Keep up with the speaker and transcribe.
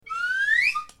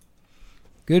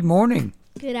Good morning.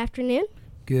 Good afternoon.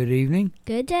 Good evening.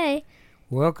 Good day.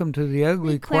 Welcome to the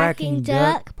Ugly Quacking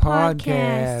Duck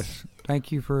podcast.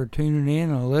 Thank you for tuning in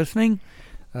and listening.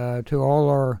 To all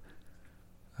our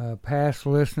past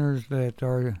listeners that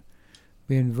are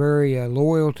been very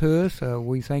loyal to us,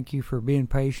 we thank you for being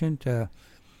patient.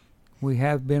 We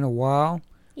have been a while.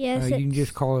 Yes. You can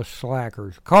just call us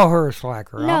slackers. Call her a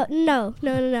slacker. No.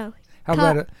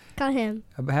 Call him.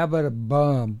 How about a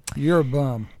bum? You're a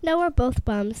bum. No, we're both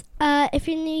bums. If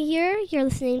you're new here, you're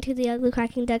listening to the Ugly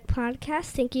Quacking Duck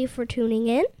podcast. Thank you for tuning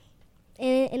in.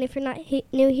 And if you're not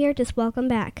new here, just welcome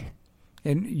back.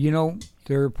 And, you know,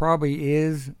 there probably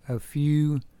is a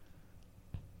few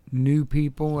new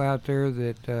people out there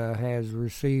that has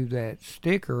received that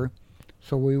sticker.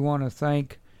 So we want to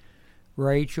thank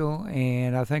Rachel,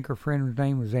 and I think her friend's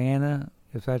name was Anna,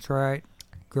 if that's right.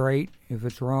 Great. If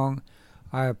it's wrong,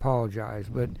 I apologize.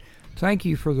 But thank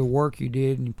you for the work you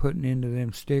did and putting into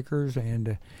them stickers.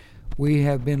 And we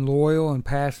have been loyal and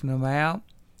passing them out,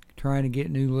 trying to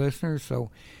get new listeners.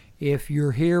 So if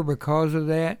you're here because of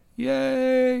that,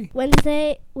 yay!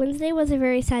 Wednesday was a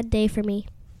very sad day for me.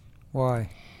 Why?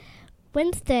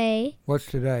 Wednesday. What's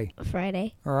today?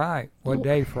 Friday. All right. What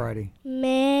day Friday?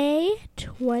 May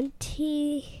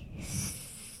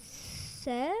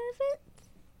 27th?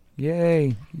 Yay.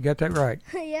 You got that right.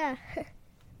 Yeah.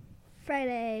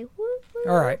 Friday. Woo-hoo.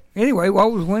 All right. Anyway,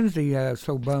 what was Wednesday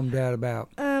so bummed out about?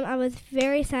 I was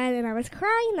very sad and I was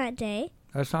crying that day.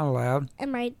 That's not allowed.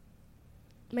 And my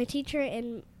teacher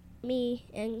and me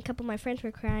and a couple of my friends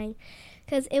were crying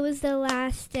because it was the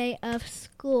last day of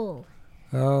school.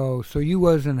 Oh, so you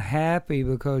wasn't happy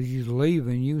because you was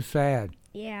leaving. You sad.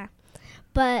 Yeah.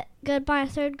 But goodbye,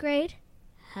 3rd grade.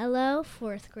 Hello,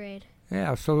 4th grade.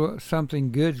 Yeah, so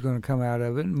something good's going to come out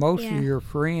of it. Most of your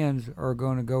friends are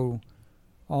going to go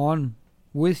on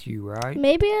with you, right?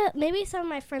 Maybe some of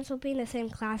my friends will be in the same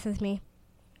class as me.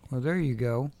 Well, there you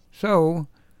go. So,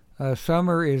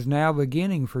 summer is now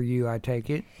beginning for you, I take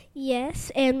it. Yes,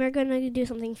 and we're going to do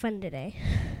something fun today.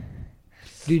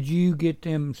 Did you get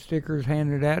them stickers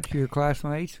handed out to your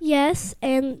classmates? Yes,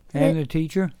 and the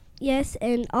teacher? Yes,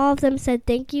 and all of them said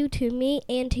thank you to me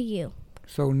and to you.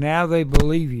 So now they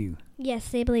believe you. Yes,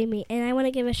 they believe me, and I want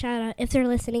to give a shout out. If they're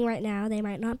listening right now, they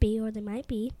might not be, or they might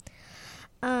be.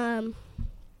 Hello,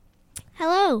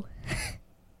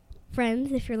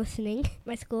 friends, if you're listening,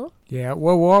 my school. Yeah,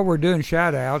 well, while we're doing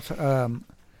shout outs, the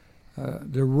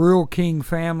Real King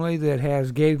family that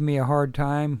has gave me a hard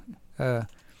time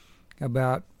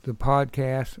about the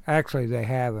podcast. Actually, they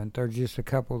haven't. They're just a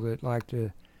couple that like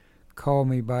to call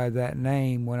me by that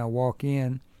name when I walk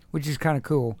in, which is kind of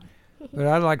cool. But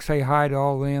I'd like to say hi to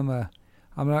all of them.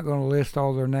 I'm not going to list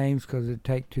all their names because it'd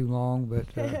take too long, but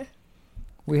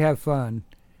we have fun.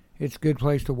 It's a good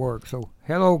place to work. So,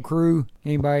 hello, crew.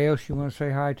 Anybody else you want to say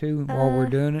hi to while we're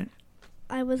doing it?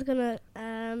 I was going to,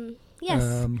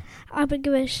 yes. I would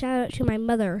give a shout out to my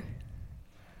mother.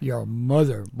 Your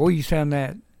mother. Boy, you sound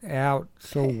that out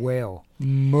so well.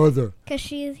 Mother. Because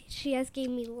she has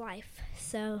gave me life,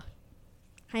 so...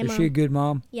 Hi, Is Mom. she a good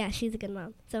mom? Yeah, she's a good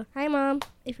mom. So, hi, Mom,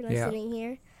 if you're listening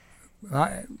here.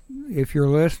 If you're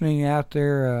listening out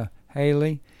there,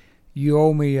 Haley, you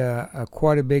owe me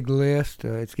quite a big list.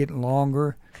 It's getting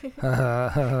longer.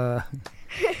 I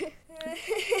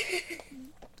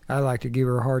like to give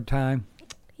her a hard time.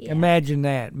 Yeah. Imagine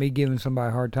that, me giving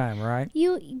somebody a hard time, right?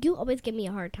 You always give me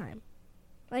a hard time.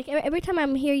 Like, every time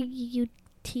I'm here, you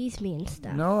tease me and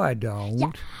stuff. No, I don't.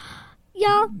 Yeah.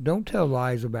 Y'all. Don't tell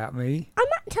lies about me. I'm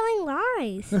not telling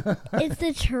lies. It's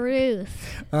the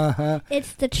truth. Uh-huh.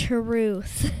 It's the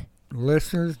truth.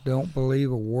 Listeners, don't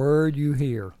believe a word you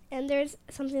hear. And there's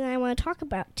something that I want to talk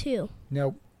about, too.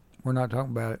 Nope. We're not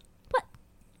talking about it. What?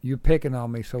 You're picking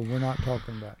on me, so we're not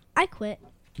talking about it. I quit.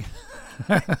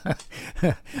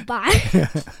 Bye.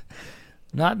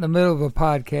 Not in the middle of a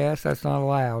podcast. That's not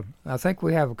allowed. I think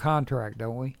we have a contract,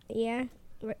 don't we? Yeah.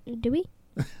 Do we?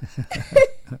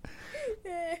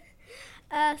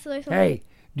 Hey,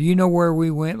 do you know where we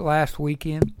went last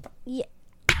weekend? Yeah.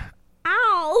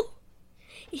 Ow.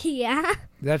 Yeah.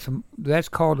 That's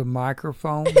called a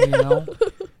microphone, you know.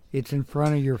 It's in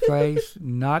front of your face,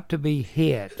 not to be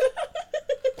hit.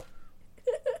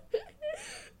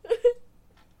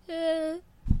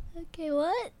 Okay,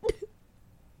 what?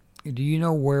 Do you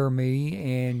know where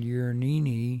me and your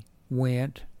Nene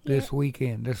went this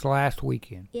weekend, this last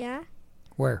weekend? Yeah.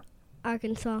 Where?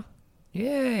 Arkansas.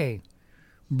 Yay.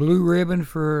 Blue ribbon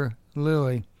for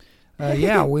Lily.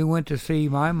 Yeah, we went to see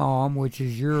my mom, which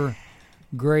is your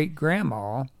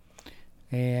great-grandma.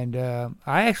 And I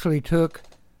actually took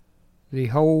the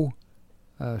whole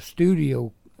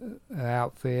studio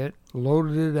outfit,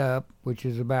 loaded it up, which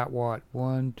is about what?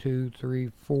 1, 2,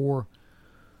 3, 4.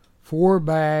 4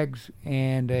 bags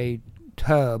and a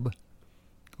tub.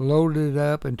 Loaded it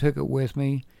up and took it with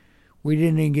me. We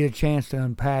didn't even get a chance to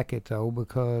unpack it though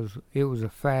because it was a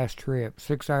fast trip.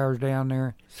 6 hours down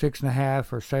there,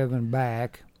 6.5 or 7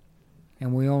 back,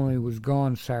 and we only was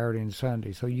gone Saturday and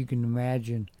Sunday. So you can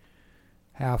imagine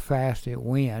how fast it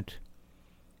went.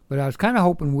 But I was kind of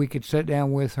hoping we could sit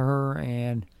down with her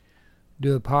and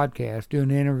do a podcast, do an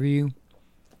interview.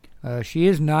 She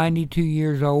is 92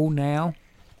 years old now.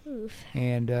 Oof.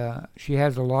 And she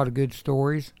has a lot of good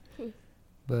stories.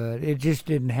 But it just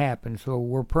didn't happen. So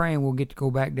we're praying we'll get to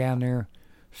go back down there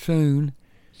soon.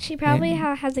 She probably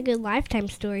has a good lifetime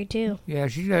story, too. Yeah,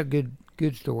 she's got good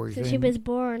stories. So she was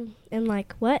born in,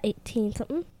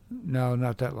 18-something? No,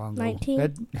 not that long ago.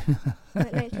 19?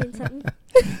 19-something?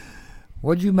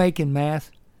 What'd you make in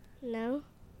math? No.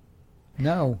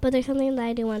 No. But there's something that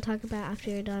I do want to talk about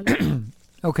after you're done.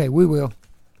 Okay, we will.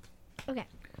 Okay.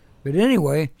 But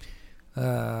anyway,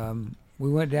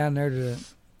 we went down there to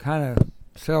kind of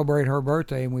celebrate her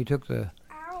birthday, and we took the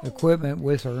equipment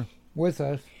with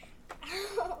us.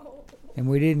 Ow. And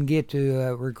we didn't get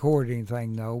to record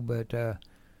anything, though, but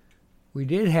we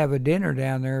did have a dinner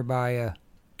down there by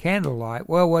candlelight.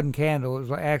 Well, it wasn't candle, it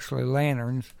was actually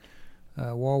lanterns.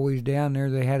 While we was down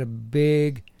there, they had a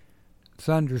big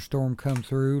thunderstorm come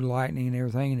through, lightning and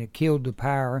everything, and it killed the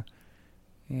power.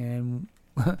 And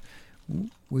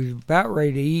we was about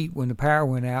ready to eat when the power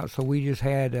went out, so we just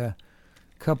had a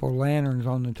couple of lanterns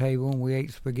on the table, and we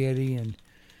ate spaghetti and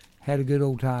had a good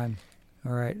old time.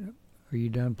 All right, are you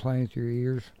done playing with your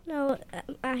ears? No,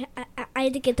 I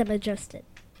had to get them adjusted.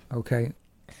 Okay,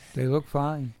 they look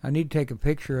fine. I need to take a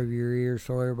picture of your ears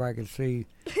so everybody can see.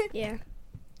 Yeah.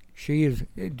 She is,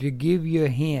 to give you a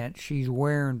hint, she's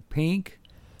wearing pink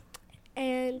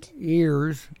And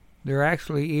ears. They're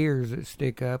actually ears that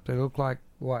stick up. They look like,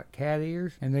 what, cat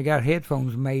ears? And they got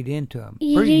headphones made into them.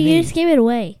 you just gave it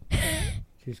away.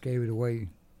 Just gave it away.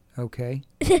 Okay.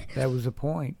 That was the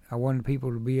point. I wanted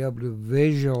people to be able to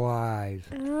visualize.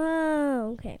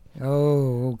 Oh, okay.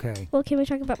 Oh, okay. Well, can we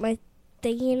talk about my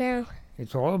thingy now?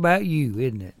 It's all about you,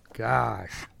 isn't it?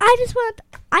 Gosh. I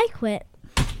quit.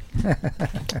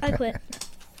 I quit.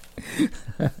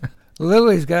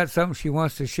 Lily's got something she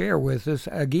wants to share with us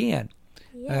again.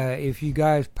 Yeah. If you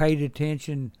guys paid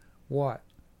attention, what?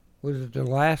 Was it the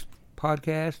last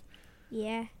podcast?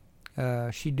 Yeah.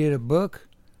 She did a book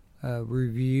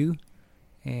review,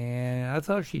 and I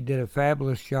thought she did a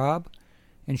fabulous job.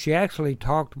 And she actually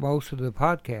talked most of the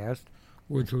podcast,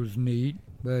 which was neat.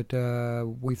 But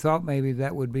we thought maybe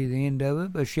that would be the end of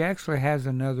it. But she actually has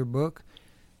another book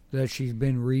that she's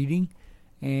been reading,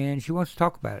 and she wants to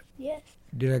talk about it. Yes.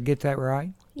 Did I get that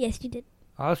right? Yes, you did.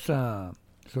 Awesome.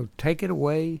 So take it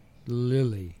away,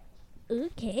 Lily.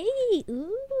 Okay.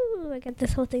 Ooh, I got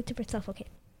this whole thing to myself. Okay.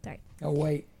 Sorry. Oh,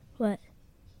 wait. What?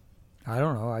 I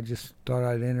don't know. I just thought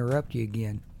I'd interrupt you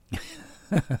again.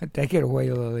 Take it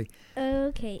away, Lily.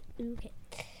 Okay.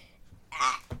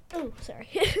 Oh, sorry.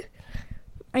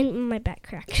 My back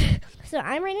cracked. So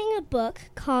I'm reading a book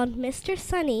called Mr.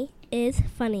 Sunny is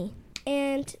Funny.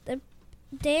 And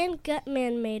Dan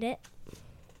Gutman made it.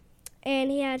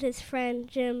 And he had his friend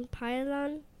Jim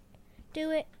Pylon do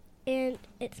it. And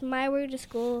it's My Road to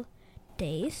School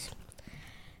Days.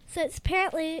 So it's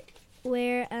apparently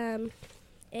where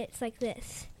it's like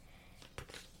this.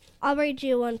 I'll read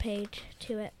you one page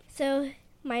to it. So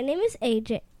my name is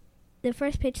AJ. The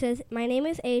first page says, my name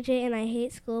is AJ and I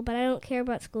hate school, but I don't care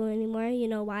about school anymore. You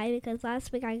know why? Because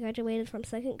last week I graduated from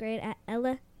 2nd grade at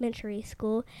elementary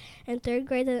school, and 3rd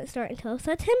grade doesn't start until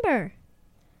September.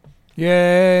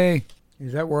 Yay!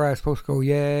 Is that where I was supposed to go,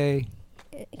 yay?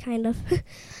 Kind of.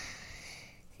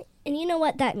 And you know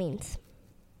what that means?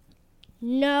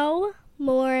 No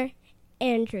more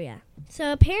Andrea.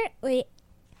 So apparently,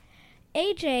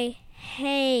 AJ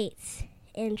hates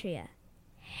Andrea.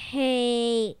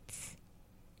 Hates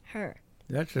her.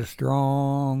 That's a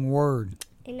strong word.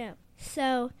 I know.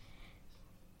 So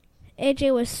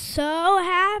AJ was so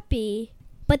happy,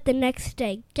 but the next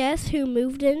day, guess who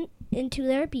moved into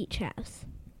their beach house?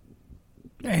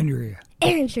 Andrea.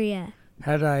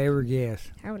 How did I ever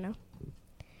guess? I don't know.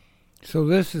 So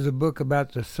this is a book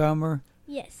about the summer?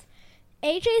 Yes.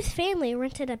 AJ's family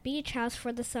rented a beach house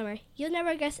for the summer. You'll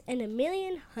never guess in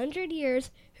 1,100,000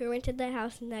 years who rented the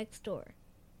house next door.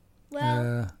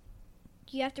 Well,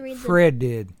 you have to read Fred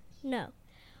did. No.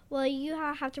 Well, you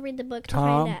have to read the book to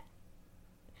Tom? find out.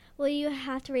 Well, you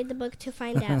have to read the book to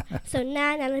find out. So,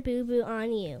 not a boo-boo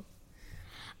on you.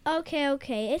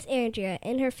 Okay, it's Andrea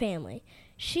and her family.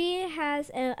 She has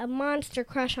a monster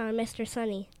crush on Mr.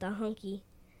 Sunny, the hunky.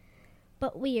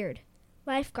 But weird.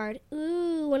 Lifeguard.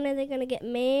 Ooh, when are they going to get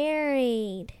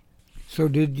married? So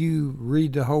did you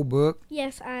read the whole book?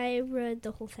 Yes, I read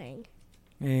the whole thing.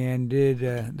 And did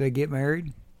they get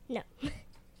married? No.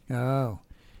 Oh.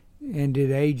 And did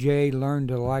AJ learn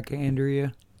to like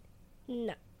Andrea?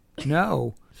 No.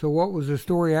 No. So what was the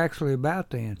story actually about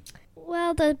then?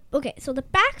 Well, so the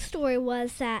backstory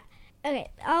was that,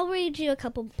 I'll read you a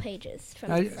couple pages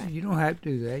from the front. You don't have to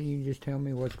do that. You can just tell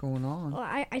me what's going on. Well,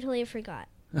 I totally forgot.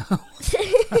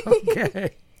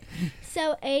 Okay.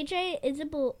 So AJ is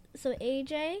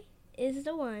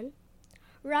the one.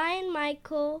 Ryan,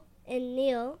 Michael, and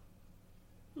Neil.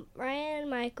 Ryan and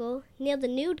Michael, Neil the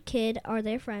nude kid, are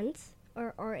their friends,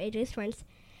 or AJ's friends.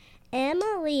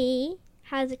 Emily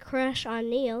has a crush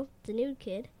on Neil, the nude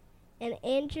kid. And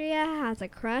Andrea has a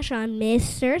crush on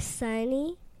Mr.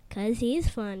 Sunny, 'cause he's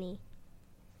funny.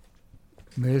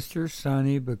 Mr.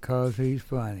 Sunny because he's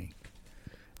funny.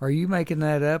 Are you making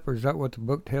that up, or is that what the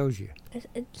book tells you?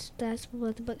 That's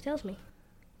what the book tells me.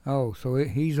 Oh, so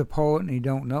he's a poet and he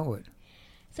don't know it.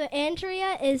 So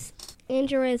Andrea is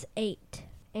 8.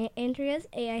 Andrea's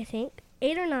 8, I think.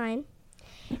 8 or 9.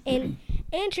 And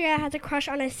Andrea has a crush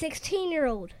on a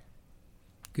 16-year-old.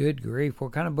 Good grief.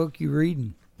 What kind of book you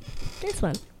reading? This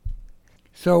one.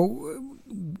 So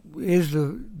is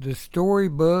the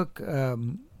storybook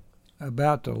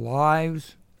about the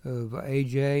lives of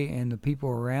AJ and the people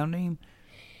around him?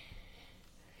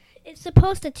 It's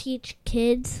supposed to teach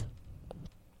kids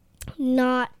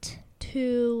not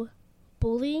to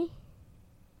bully.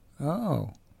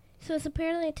 Oh. So it's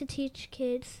apparently to teach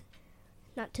kids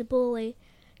not to bully.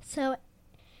 So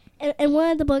in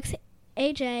one of the books,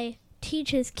 AJ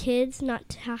teaches kids not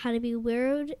to, how to be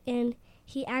weird, and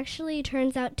he actually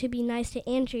turns out to be nice to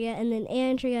Andrea, and then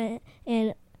Andrea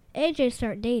and AJ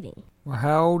start dating. Well,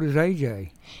 how old is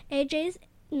AJ? AJ's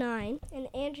 9, and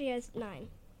Andrea's 9.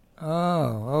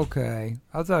 Oh, okay.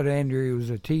 I thought Andrea was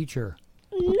a teacher.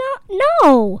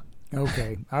 No.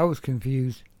 Okay, I was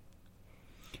confused.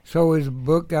 So his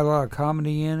book got a lot of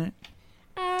comedy in it?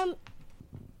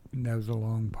 That was a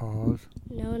long pause.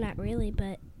 No, not really,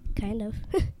 but kind of.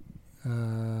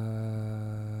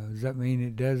 Does that mean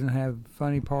it doesn't have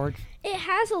funny parts? It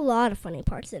has a lot of funny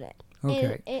parts in it.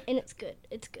 Okay. And it's good.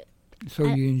 It's good. So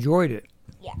you enjoyed it?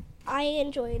 Yeah, I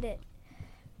enjoyed it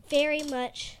very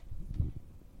much.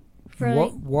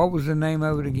 What was the name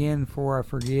of it again before I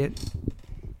forget?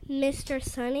 Mr.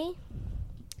 Sunny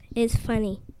is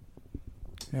funny.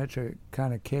 That's a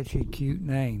kind of catchy, cute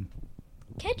name.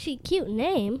 Catchy, cute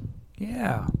name?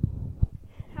 Yeah.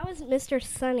 How is Mr.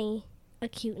 Sunny a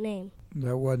cute name?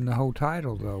 That wasn't the whole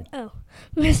title, though. Oh,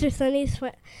 Mr. Sunny's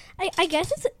fun. I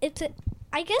guess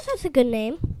I guess that's a good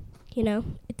name. You know,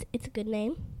 it's a good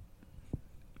name.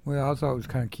 Well, I thought it was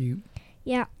kind of cute.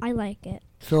 Yeah, I like it.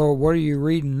 So what are you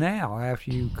reading now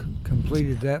after you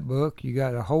completed that book? You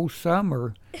got a whole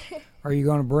summer. Are you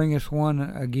going to bring us one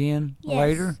again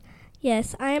later?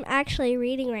 Yes, I am actually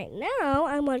reading right now.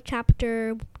 I'm on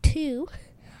chapter 2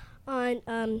 on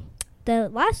the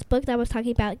last book that I was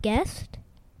talking about, Guest.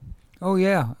 Oh,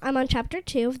 yeah. I'm on chapter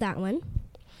 2 of that one.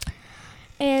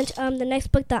 And the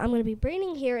next book that I'm going to be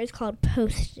reading here is called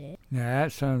Posted. Now,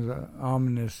 that sounds an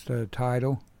ominous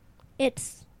title.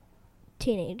 It's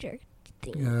teenager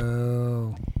themed.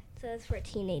 Oh. So it's for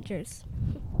teenagers.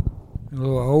 A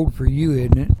little old for you,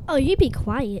 isn't it? Oh, you be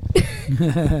quiet.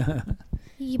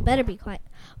 You better be quiet.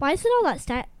 Why is it all that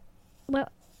stat? Well,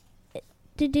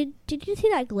 did you see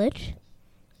that glitch?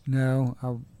 No,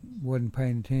 I wasn't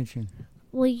paying attention.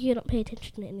 Well, you don't pay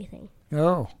attention to anything.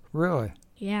 Oh, really?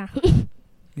 Yeah.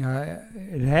 Yeah,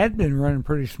 it had been running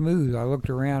pretty smooth. I looked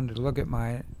around to look at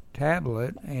my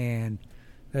tablet, and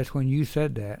that's when you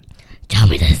said that. Tell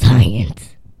me the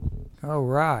science. Oh,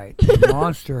 right. The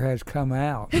monster has come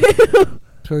out.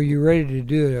 So you ready to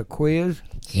do a quiz?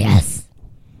 Yes.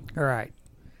 All right.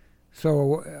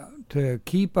 So to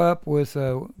keep up with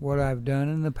what I've done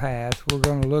in the past, we're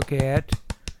going to look at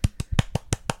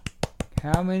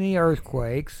how many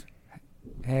earthquakes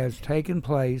has taken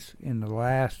place in the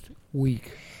last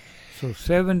week. So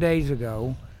 7 days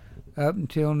ago, up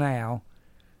until now,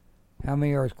 how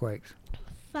many earthquakes?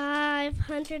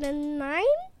 509?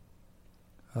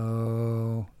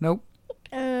 Oh, nope.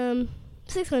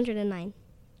 609.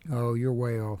 Oh, you're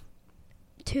way off.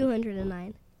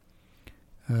 209.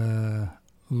 A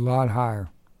lot higher.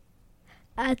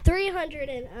 300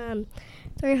 and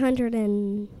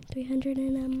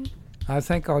I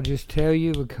think I'll just tell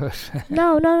you because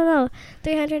No.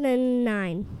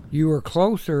 309. you were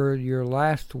closer your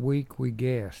last week we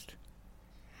guessed.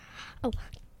 Oh,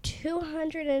 2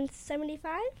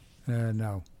 275?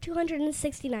 No.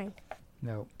 269.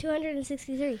 No.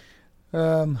 263.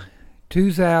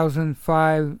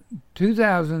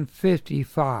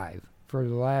 2,055 for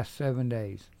the last 7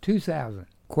 days. 2,000.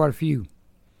 Quite a few.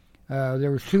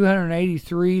 There was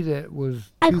 283 that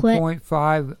was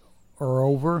 2.5 or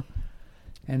over,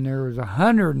 and there was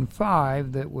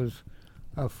 105 that was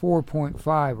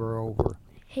 4.5 or over.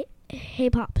 Hey,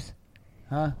 Pops.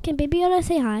 Huh? Can Baby Yoda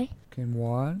say hi? Can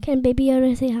what? Can Baby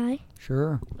Yoda say hi?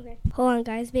 Sure. Okay. Hold on,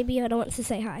 guys. Baby Yoda wants to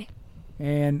say hi.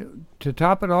 And to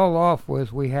top it all off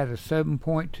with, we had a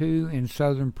 7.2 in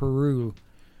southern Peru.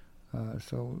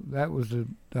 So that was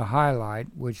the highlight,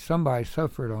 which somebody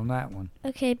suffered on that one.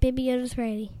 Okay, Baby Yoda's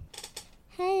ready.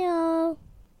 Hello.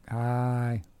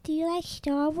 Hi. Do you like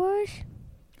Star Wars?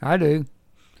 I do.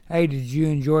 Hey, did you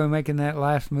enjoy making that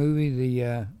last movie?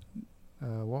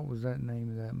 What was that name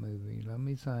of that movie? Let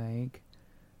me think.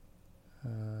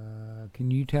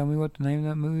 Can you tell me what the name of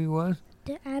that movie was?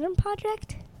 The Adam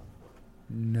Project?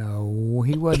 No,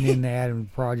 he wasn't in the Adam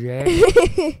Project.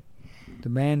 The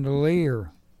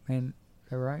Bandolier. Man,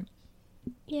 is that right?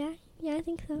 Yeah, I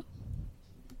think so.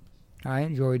 I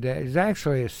enjoyed that. It's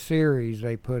actually a series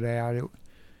they put out.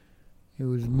 It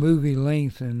was movie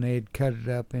length, and they'd cut it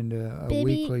up into a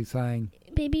weekly thing.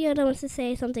 Baby Yoda wants to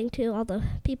say something to all the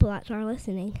people that are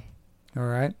listening. All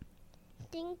right.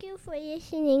 Thank you for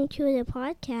listening to the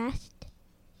podcast.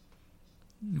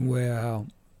 Well,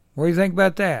 what do you think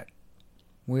about that?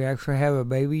 We actually have a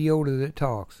Baby Yoda that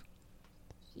talks.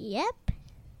 Yep.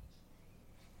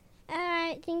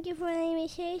 Alright, thank you for letting me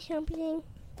say something.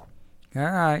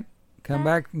 All right. Come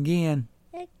back again.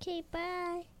 Okay,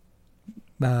 bye.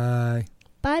 Bye.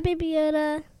 Bye, Baby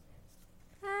Yoda.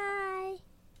 Bye.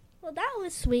 Well, that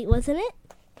was sweet, wasn't it?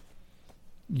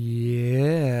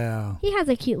 Yeah. He has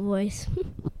a cute voice.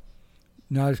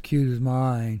 Not as cute as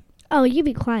mine. Oh, you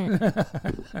be quiet.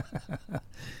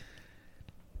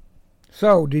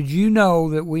 So, did you know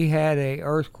that we had a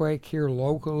earthquake here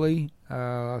locally?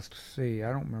 Let's see.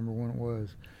 I don't remember when it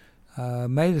was.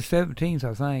 May the 17th,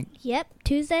 I think. Yep,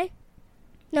 Tuesday?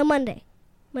 No, Monday.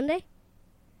 Monday?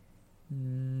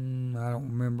 I don't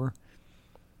remember.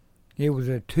 It was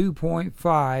a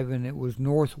 2.5, and it was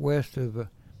northwest of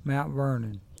Mount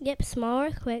Vernon. Yep, small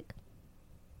earthquake.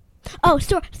 Oh,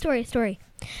 story.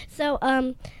 So,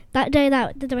 that day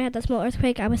that we had that small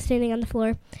earthquake, I was standing on the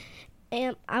floor,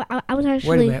 and I was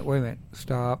actually... Wait a minute.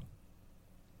 Stop.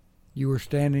 You were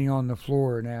standing on the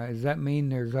floor. Now, does that mean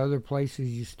there's other places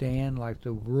you stand, like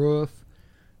the roof,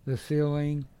 the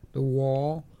ceiling, the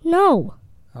wall? No.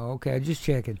 Oh, okay, just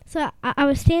checking. So, I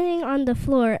was standing on the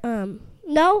floor.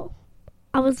 No,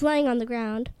 I was laying on the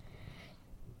ground,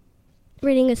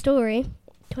 reading a story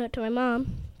to my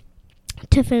mom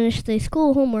to finish the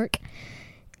school homework.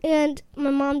 And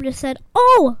my mom just said,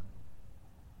 "Oh,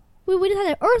 we just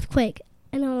had an earthquake."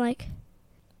 And I'm like,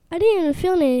 I didn't even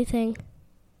feel anything.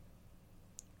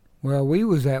 Well, we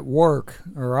was at work,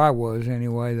 or I was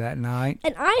anyway, that night.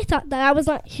 And I thought that I was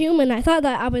not human. I thought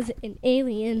that I was an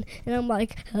alien. And I'm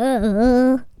like,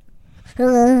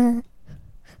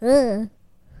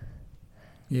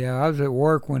 Yeah, I was at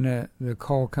work when the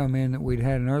call come in that we'd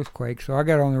had an earthquake. So I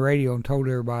got on the radio and told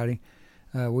everybody.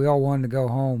 We all wanted to go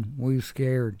home. We was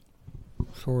scared,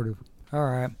 sort of. All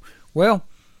right. Well,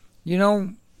 you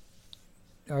know,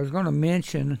 I was going to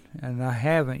mention, and I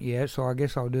haven't yet, so I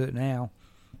guess I'll do it now.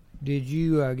 Did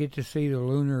you get to see the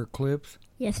lunar eclipse?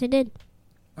 Yes, I did.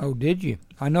 Oh, did you?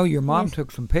 I know your mom Yes.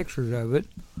 took some pictures of it.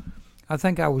 I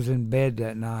think I was in bed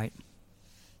that night.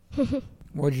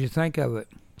 What did you think of it?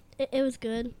 It was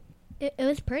good. It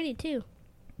was pretty, too.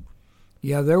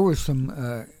 Yeah, there was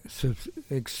some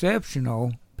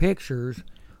exceptional pictures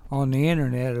on the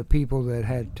internet of people that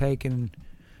had taken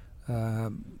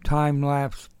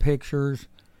time-lapse pictures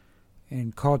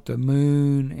and caught the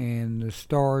moon and the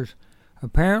stars.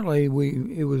 Apparently,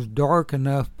 it was dark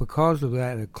enough because of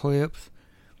that eclipse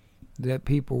that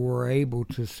people were able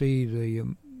to see the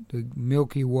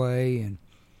Milky Way and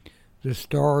the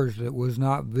stars that was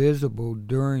not visible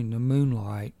during the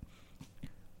moonlight.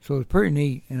 So it's pretty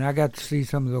neat, and I got to see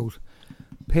some of those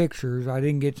pictures. I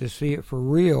didn't get to see it for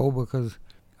real because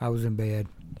I was in bed.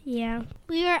 Yeah.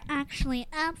 We were actually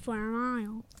up for a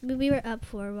while. We were up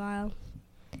for a while.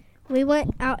 We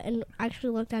went out and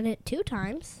actually looked at it 2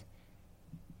 times.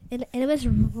 And it was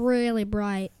really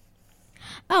bright.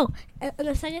 Oh, and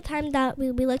the second time that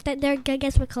we looked at there,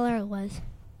 guess what color it was?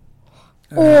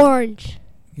 Orange.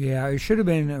 Yeah, it should have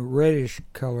been a reddish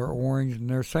color, orange, and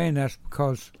they're saying that's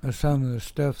because of some of the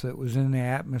stuff that was in the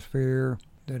atmosphere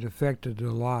that affected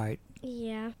the light.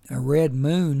 Yeah. A red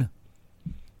moon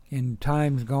in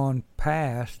times gone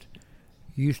past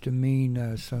used to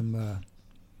mean some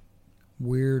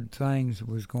weird things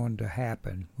was going to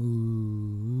happen.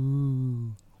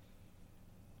 Ooh.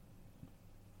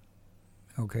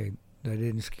 Okay, that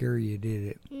didn't scare you, did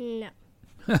it? No.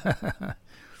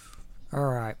 All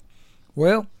right.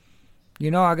 Well,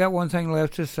 I got one thing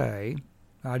left to say.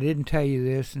 I didn't tell you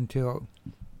this until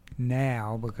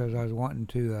now because I was wanting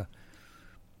to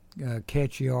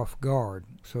catch you off guard.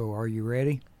 So, are you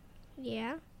ready?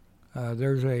 Yeah.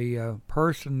 There's a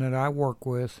person that I work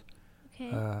with.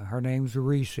 Okay. Her name's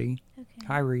Reese. Okay.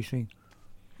 Hi, Reese.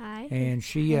 Hi. And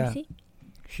she's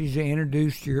Lucy.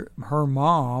 introduced her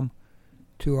mom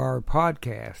to our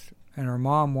podcast, and her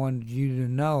mom wanted you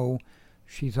to know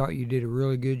she thought you did a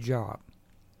really good job.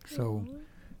 So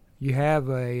you have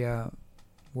a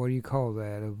what do you call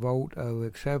that? A vote of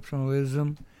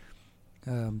exceptionalism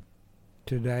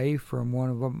today from one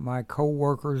of my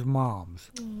co-workers' moms.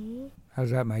 Mm-hmm. How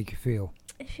does that make you feel?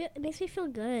 It makes me feel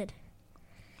good.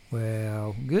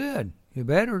 Well, good. You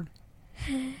better.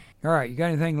 All right. You got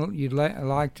anything you'd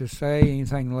like to say?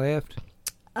 Anything left?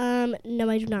 No,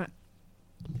 I do not.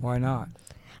 Why not?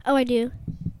 Oh, I do.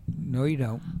 No, you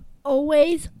don't.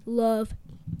 Always love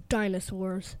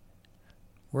dinosaurs.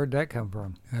 Where'd that come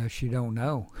from? She don't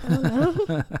know. I don't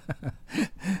know.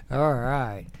 All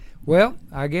right. Well,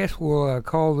 I guess we'll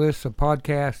call this a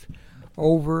podcast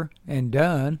over and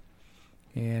done,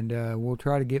 and we'll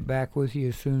try to get back with you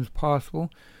as soon as possible.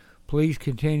 Please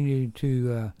continue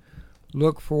to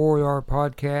look for our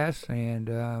podcast,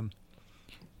 and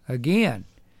again,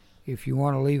 if you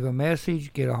want to leave a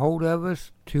message, get a hold of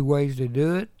us. 2 ways to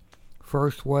do it.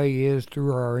 First way is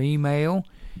through our email.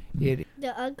 The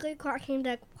Ugly Quacking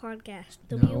Duck Podcast.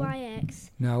 No. WIX.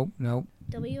 No.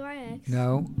 WIX.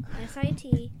 No.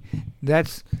 SIT.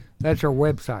 That's our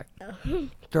website.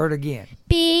 Start again.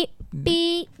 Beep,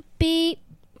 beep, beep.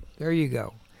 There you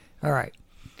go. All right.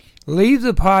 Leave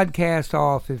the podcast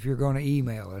off if you're going to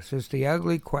email us. It's the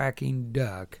Ugly Quacking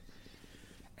Duck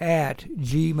at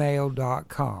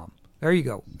gmail.com. There you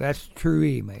go. That's the true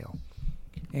email.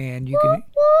 And you can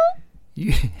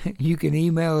you can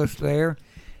email us there,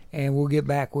 and we'll get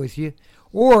back with you.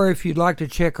 Or if you'd like to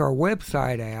check our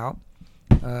website out,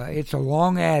 it's a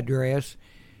long address,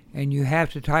 and you have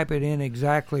to type it in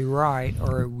exactly right,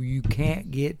 or you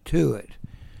can't get to it.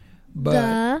 But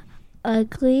the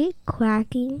Ugly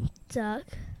Quacking Duck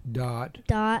dot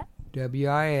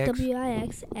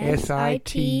WIX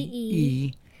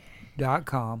WIXSITE.com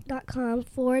 .com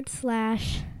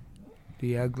 /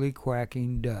 The Ugly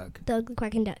Quacking Duck. The Ugly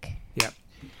Quacking Duck. Yep.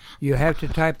 You have to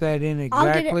type that in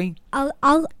exactly. I'll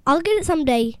get it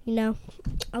someday.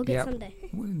 I'll get Yep. it someday.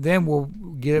 Then we'll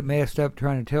get it messed up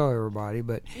trying to tell everybody.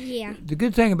 But Yeah. the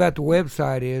good thing about the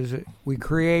website is that we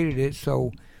created it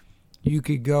so you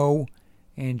could go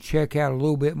and check out a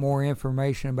little bit more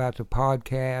information about the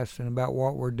podcast and about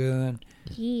what we're doing.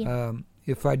 Yeah.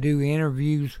 If I do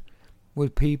interviews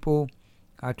with people,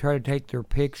 I try to take their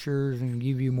pictures and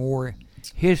give you more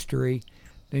history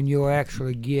than you'll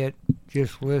actually get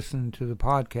just listening to the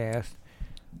podcast.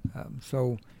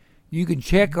 So you can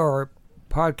check our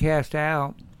podcast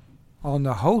out on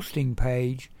the hosting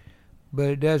page, but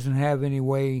it doesn't have any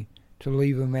way to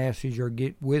leave a message or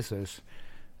get with us.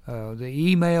 The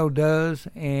email does,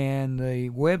 and the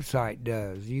website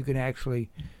does. You can actually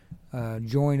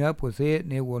join up with it,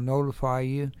 and it will notify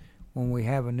you when we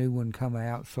have a new one come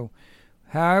out. So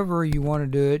however you want to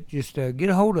do it, just get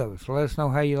a hold of us. Let us know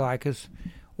how you like us,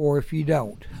 or if you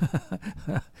don't.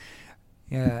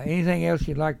 Anything else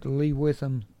you'd like to leave with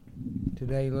them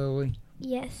today, Lily?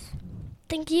 Yes.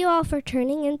 Thank you all for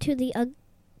tuning in.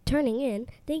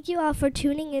 Thank you all for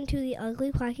tuning into the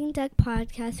Ugly Quacking Duck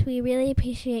podcast. We really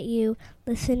appreciate you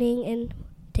listening and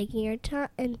taking your time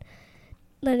and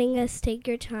letting us take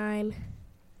your time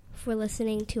for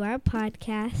listening to our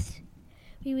podcast.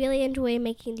 We really enjoy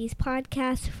making these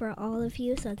podcasts for all of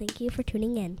you, so thank you for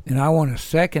tuning in. And I want to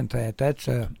second that. That's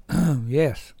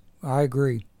yes, I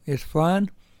agree. It's fun,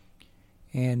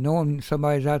 and knowing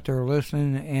somebody's out there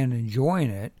listening and enjoying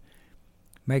it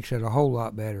makes it a whole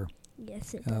lot better.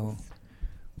 Yes, it does.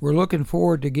 We're looking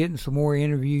forward to getting some more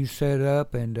interviews set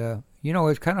up, and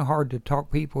it's kind of hard to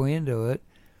talk people into it.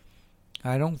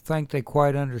 I don't think they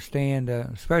quite understand,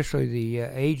 especially the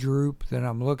age group that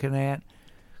I'm looking at,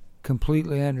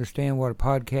 completely understand what a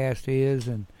podcast is,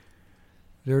 and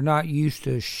they're not used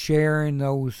to sharing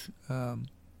those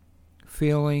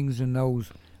feelings and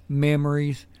those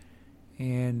memories.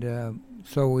 And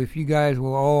so if you guys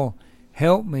will all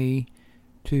help me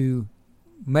to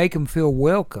make them feel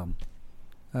welcome,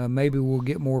 maybe we'll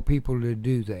get more people to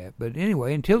do that. But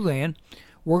anyway, until then,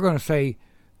 we're going to say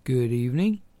good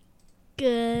evening,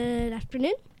 Good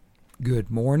afternoon. Good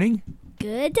morning.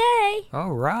 Good day.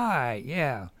 All right,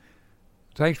 yeah.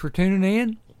 Thanks for tuning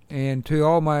in. And to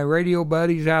all my radio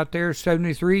buddies out there,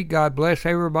 73, God bless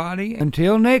everybody.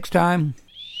 Until next time.